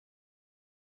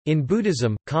In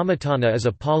Buddhism, Kammaṭṭhāna is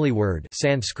a Pali word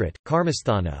Sanskrit,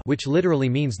 Karmasthana, which literally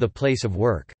means the place of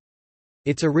work.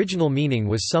 Its original meaning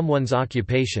was someone's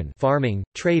occupation, farming,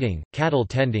 trading, cattle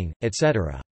tending,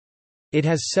 etc. It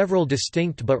has several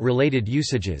distinct but related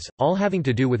usages, all having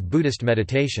to do with Buddhist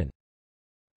meditation.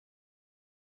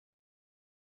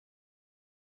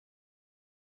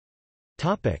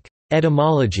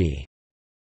 Etymology.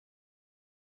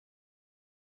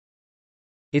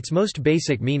 Its most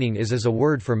basic meaning is as a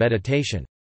word for meditation.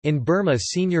 In Burma,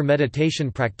 senior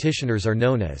meditation practitioners are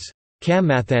known as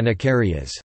Kammaṭṭhāna,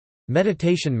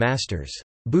 meditation masters.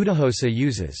 Buddhaghosa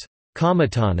uses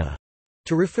Kammaṭṭhāna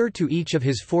to refer to each of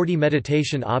his 40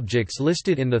 meditation objects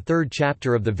listed in the third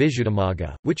chapter of the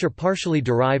Visuddhimagga, which are partially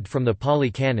derived from the Pali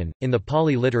Canon. In the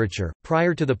Pali literature,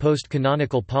 prior to the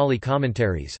post-canonical Pali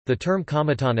commentaries, the term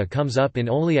Kammaṭṭhāna comes up in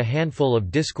only a handful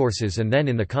of discourses and then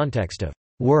in the context of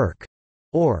work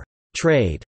or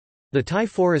trade. The Thai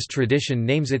forest tradition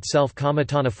names itself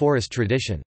Kammaṭṭhāna forest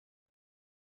tradition.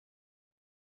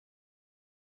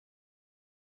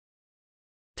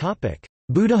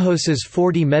 Buddhaghosa's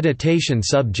 40 meditation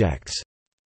subjects.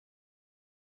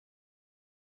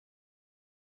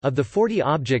 Of the 40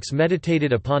 objects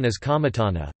meditated upon as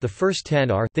Kammaṭṭhāna, the first 10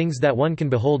 are things that one can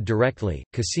behold directly,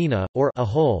 kasina, or a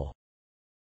whole.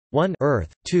 1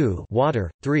 earth, 2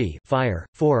 water, 3 fire,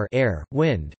 4 air,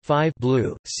 wind, 5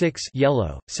 blue, 6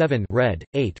 yellow, 7 red,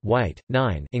 8 white,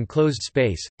 9 enclosed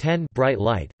space, 10 bright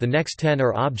light. The next 10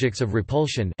 are objects of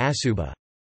repulsion asubha.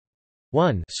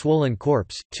 1 swollen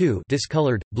corpse, 2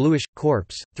 discolored, bluish,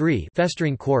 corpse, 3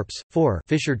 festering corpse, 4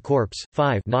 fissured corpse,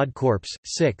 5 gnawed corpse,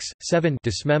 6, 7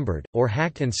 dismembered, or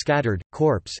hacked and scattered,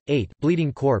 corpse, 8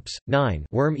 bleeding corpse, 9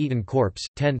 worm-eaten corpse,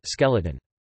 10 skeleton.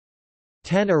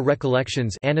 10 are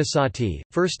recollections anasati.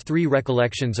 First 3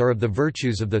 recollections are of the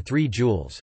virtues of the 3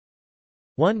 jewels.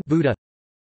 1 Buddha,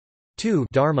 2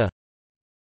 Dharma,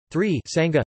 3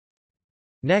 Sangha.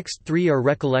 Next 3 are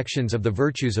recollections of the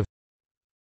virtues of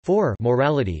 4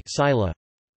 morality sila,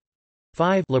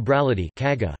 5 liberality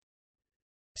kagga,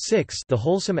 6 the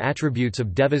wholesome attributes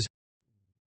of devas,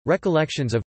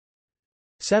 recollections of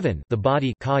 7 the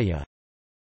body kaya,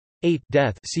 8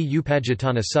 death see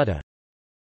Upajjhatthana Sutta,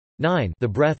 9 the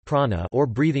breath prana or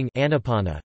breathing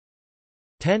anapana,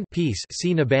 10 peace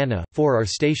see Nibbana. 4 are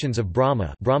stations of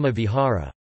Brahma Brahma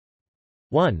Vihara.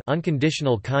 1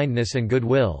 unconditional kindness and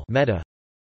goodwill metta,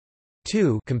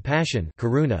 2 compassion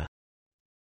karuna,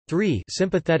 3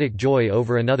 sympathetic joy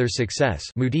over another's success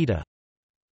mudita,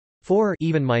 4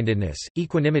 even-mindedness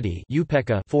equanimity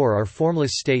upekkha. 4 are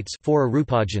formless states 4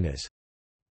 arupajhanas.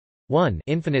 1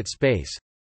 infinite space,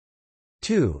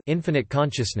 2 infinite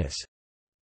consciousness,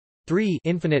 3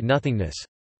 infinite nothingness,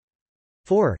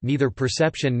 4 neither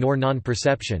perception nor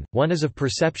non-perception. 1 is of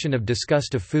perception of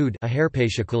disgust of food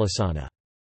aharpeshakulasana.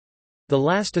 The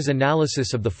last is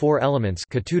analysis of the 4 elements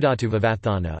Katudhatu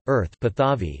Vivathana, earth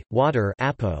Pathavi, water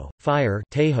Apo, fire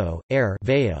Teho, air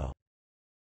Vayo.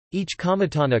 Each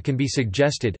Kammaṭṭhāna can be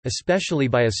suggested, especially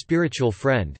by a spiritual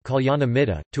friend Kalyana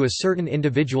Mitta, to a certain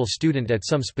individual student at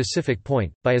some specific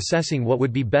point, by assessing what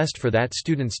would be best for that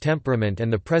student's temperament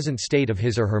and the present state of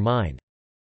his or her mind.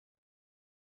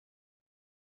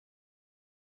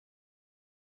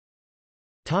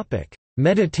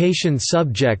 Meditation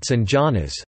subjects and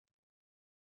jhanas.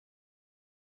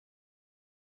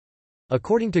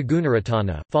 According to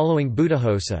Gunaratana, following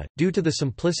Buddhaghosa, due to the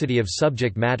simplicity of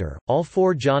subject matter, all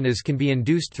 4 jhanas can be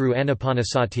induced through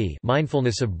anapanasati,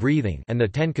 mindfulness of breathing, and the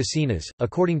 10 kasinas.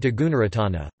 According to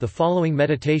Gunaratana, the following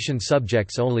meditation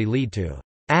subjects only lead to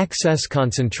access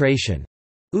concentration.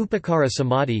 Upakara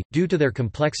samadhi, due to their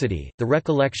complexity, the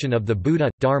recollection of the Buddha,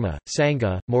 Dharma,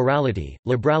 Sangha, morality,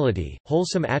 liberality,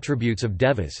 wholesome attributes of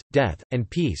devas, death, and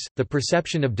peace, the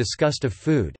perception of disgust of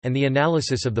food, and the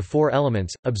analysis of the 4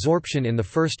 elements. Absorption in the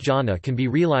first jhana can be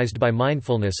realized by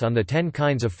mindfulness on the 10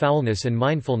 kinds of foulness and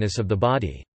mindfulness of the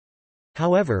body.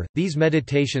 However, these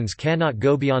meditations cannot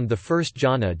go beyond the first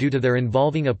jhana due to their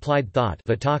involving applied thought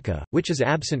vitakka, which is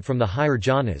absent from the higher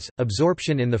jhanas.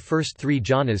 Absorption in the first 3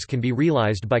 jhanas can be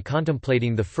realized by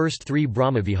contemplating the first 3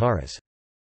 Brahma viharas.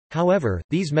 However,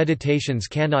 these meditations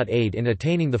cannot aid in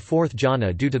attaining the 4th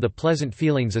jhana due to the pleasant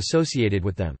feelings associated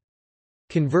with them.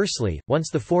 Conversely, once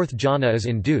the 4th jhana is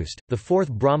induced, the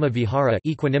 4th Brahma vihara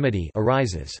equanimity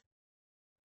arises.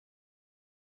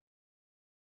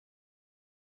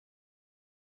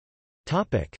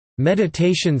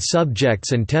 Meditation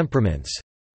subjects and temperaments.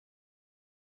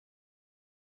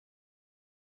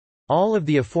 All of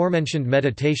the aforementioned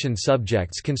meditation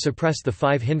subjects can suppress the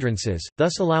 5 hindrances,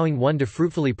 thus allowing one to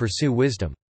fruitfully pursue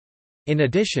wisdom. In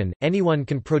addition, anyone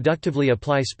can productively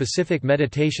apply specific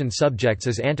meditation subjects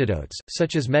as antidotes,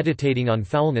 such as meditating on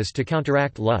foulness to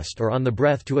counteract lust or on the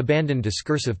breath to abandon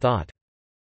discursive thought.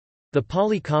 The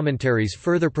Pali commentaries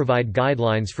further provide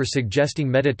guidelines for suggesting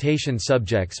meditation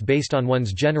subjects based on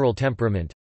one's general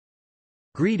temperament.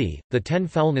 Greedy, the 10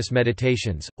 foulness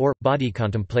meditations, or, body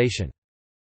contemplation.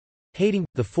 Hating,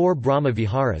 the 4 Brahma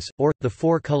Viharas, or, the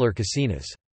 4 color kasinas.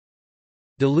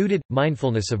 Deluded,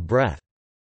 mindfulness of breath.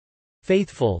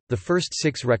 Faithful, the first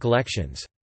 6 recollections.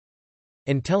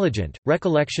 Intelligent,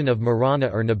 recollection of marana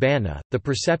or nibbana, the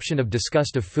perception of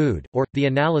disgust of food, or, the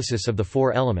analysis of the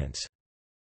 4 elements.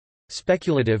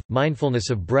 Speculative, mindfulness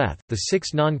of breath, the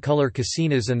 6 non-color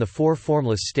kasinas and the 4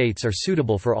 formless states are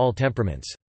suitable for all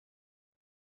temperaments.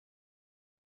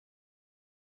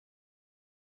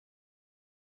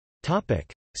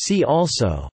 See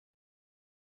also: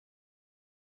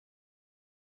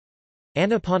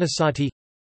 Anapanasati,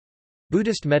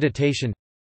 Buddhist meditation,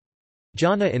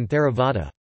 Jhana in Theravada,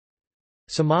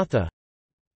 Samatha,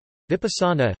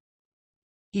 Vipassana.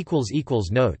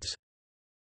 Notes